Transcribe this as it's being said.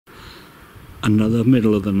Another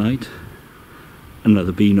middle of the night,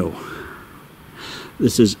 another Beano.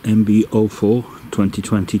 This is MB04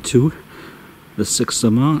 2022, the 6th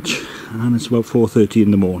of March, and it's about 4:30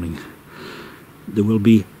 in the morning. There will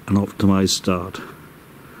be an optimised start.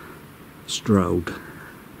 Stroud.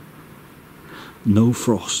 No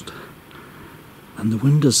frost. And the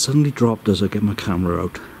wind has suddenly dropped as I get my camera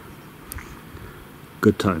out.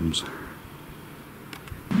 Good times.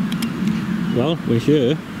 Well, we're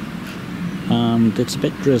here, and it's a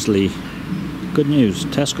bit drizzly. Good news,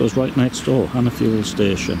 Tesco's right next door and a fuel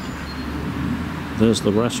station. There's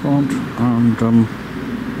the restaurant, and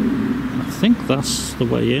I think that's the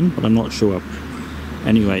way in, but I'm not sure.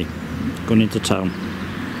 Anyway, going into town.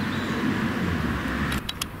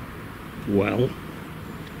 Well,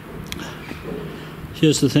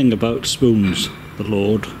 here's the thing about Spoons, the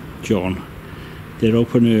Lord John. They're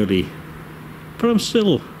open early, but I'm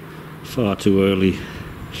still far too early,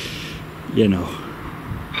 you know.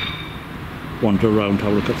 Wander around,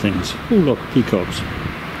 have a look at things. Oh look, peacocks.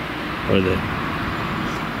 Right there.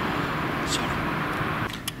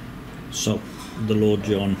 So, the Lord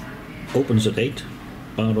John opens at 8,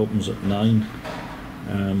 bar opens at 9.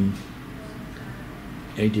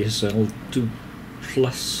 ADSL 2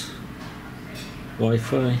 plus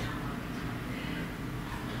Wi-Fi.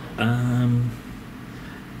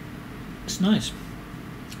 It's nice.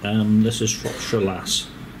 This is Shropshire Lass,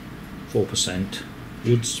 4%.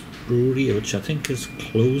 Woods Brewery, which I think is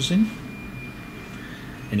closing.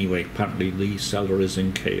 Anyway, apparently the cellar is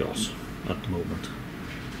in chaos at the moment,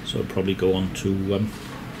 so I'll probably go on to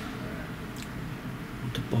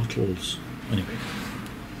bottles. Anyway,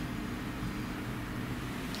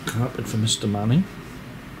 carpet for Mr. Manning.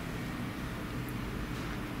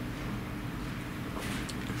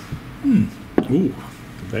 Ooh,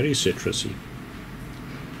 very citrusy.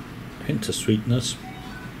 Hint of sweetness.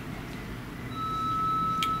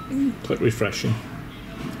 Quite refreshing.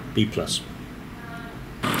 B+.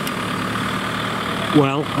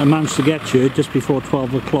 Well, I managed to get here just before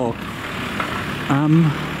 12 o'clock.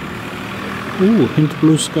 Ooh, hint of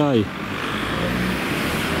blue sky.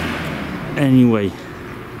 Anyway,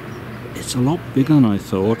 it's a lot bigger than I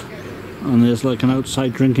thought. And there's like an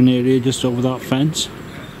outside drinking area just over that fence.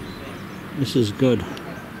 This is good.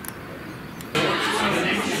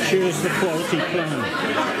 Here's the quality plan.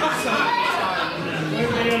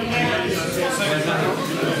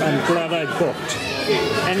 I'm glad I booked.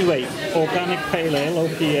 Anyway, organic pale ale,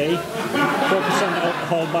 OPA, 4%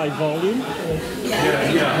 alcohol by volume.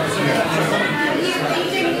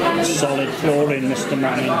 Solid flooring, Mr.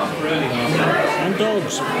 Manning. And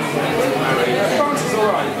dogs.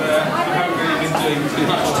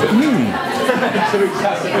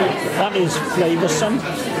 That is flavoursome.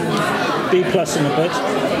 B+ in a bit.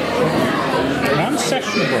 And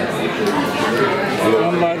sessionable.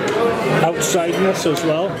 And like outsideness as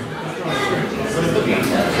well.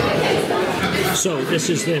 So this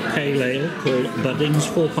is their pale ale called Buddings,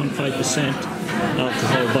 4.5%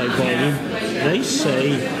 alcohol by volume. They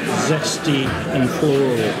say zesty and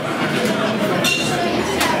floral.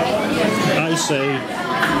 I say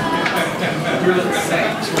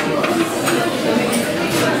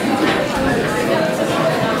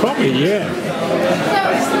probably, yeah.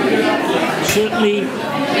 Certainly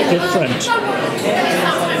different.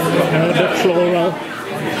 A bit floral,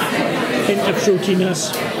 hint of fruitiness,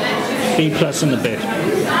 B+ in a bit.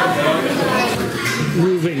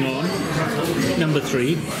 Moving on, number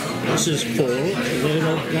 3. This is Fall. They're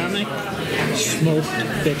organic, smoked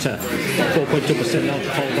bitter, 4.2%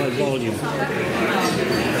 alcohol by volume.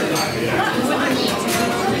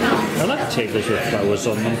 I like tables with flowers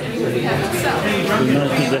on them.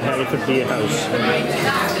 Reminds me of the Hereford Beer House,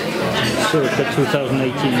 circa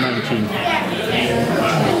 2018-19.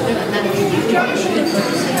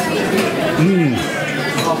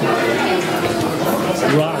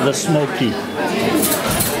 Rather smoky.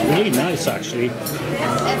 Really nice actually.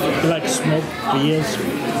 If you like smoked beers, B+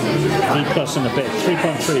 in a bit,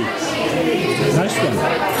 3.3. Nice one.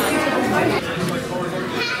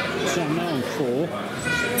 So I'm now on 4.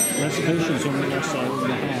 Reservations on the last hour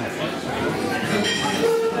and a half.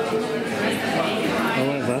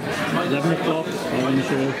 However, 11 o'clock, I'm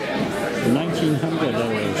sure 1900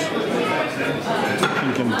 hours. I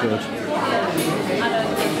think I'm good.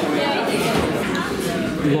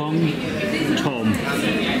 Long Tom.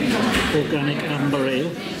 Organic amber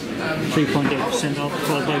ale. 3.8%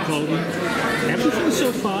 alcohol by volume. Everything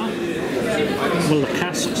so far. Well, the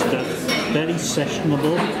cask stuff, very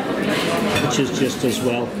sessionable, which is just as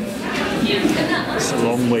well. It's a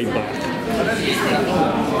long way back.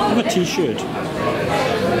 I have a t-shirt.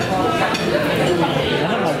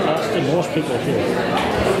 One of my plastic horse people here.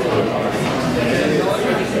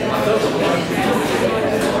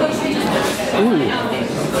 Ooh,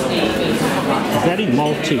 very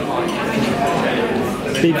malty.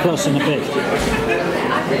 B+ and a bit.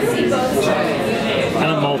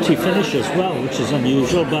 And a malty finish as well, which is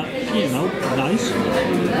unusual, but you know, nice.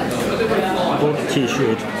 Bought a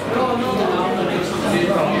t-shirt.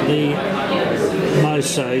 My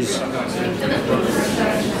size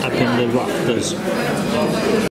up in the rafters.